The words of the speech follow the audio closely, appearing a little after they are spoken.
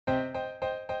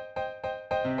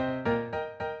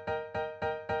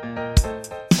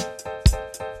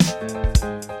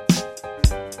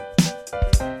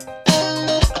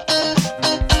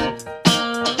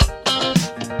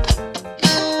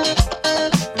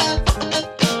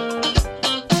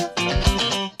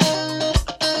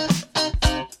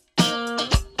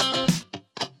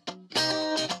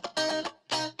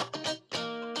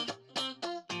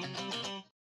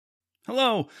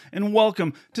Hello, and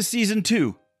welcome to Season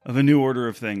 2 of A New Order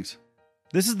of Things.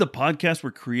 This is the podcast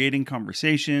where creating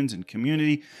conversations and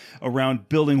community around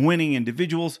building winning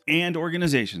individuals and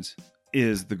organizations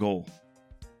is the goal.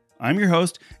 I'm your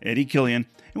host, Eddie Killian,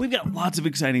 and we've got lots of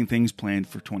exciting things planned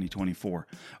for 2024.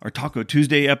 Our Taco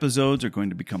Tuesday episodes are going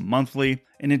to become monthly,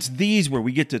 and it's these where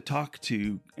we get to talk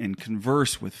to and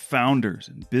converse with founders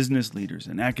and business leaders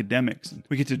and academics. And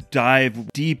we get to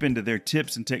dive deep into their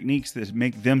tips and techniques that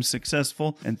make them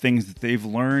successful and things that they've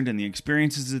learned and the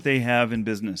experiences that they have in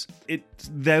business. It's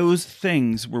those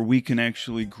things where we can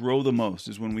actually grow the most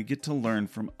is when we get to learn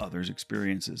from others'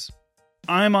 experiences.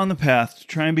 I'm on the path to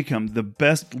try and become the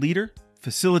best leader,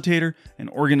 facilitator, and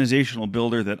organizational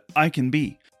builder that I can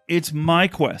be. It's my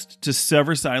quest to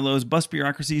sever silos, bust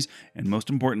bureaucracies, and most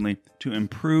importantly, to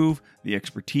improve the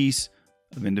expertise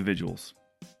of individuals.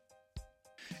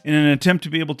 In an attempt to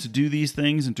be able to do these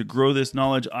things and to grow this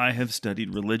knowledge, I have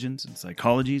studied religions and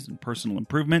psychologies and personal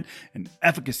improvement and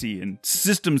efficacy and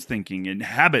systems thinking and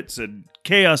habits and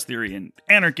chaos theory and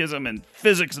anarchism and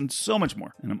physics and so much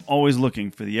more. And I'm always looking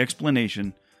for the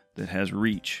explanation that has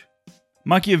reach.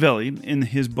 Machiavelli, in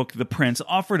his book The Prince,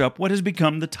 offered up what has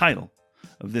become the title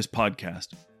of this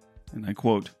podcast. And I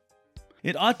quote,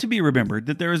 "It ought to be remembered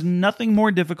that there is nothing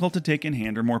more difficult to take in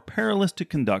hand or more perilous to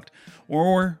conduct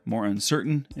or more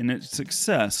uncertain in its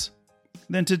success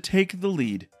than to take the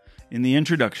lead in the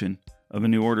introduction of a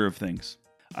new order of things.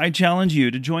 I challenge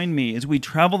you to join me as we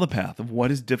travel the path of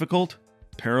what is difficult,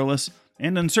 perilous,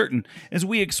 and uncertain as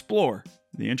we explore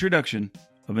the introduction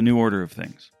of a new order of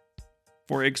things.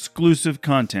 For exclusive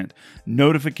content,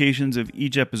 notifications of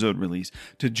each episode release,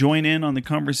 to join in on the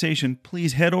conversation,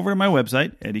 please head over to my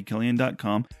website,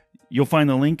 eddiekillian.com. You'll find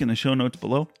the link in the show notes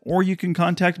below, or you can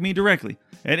contact me directly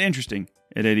at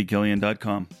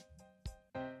interesting@eddiekillian.com.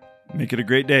 Make it a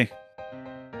great day.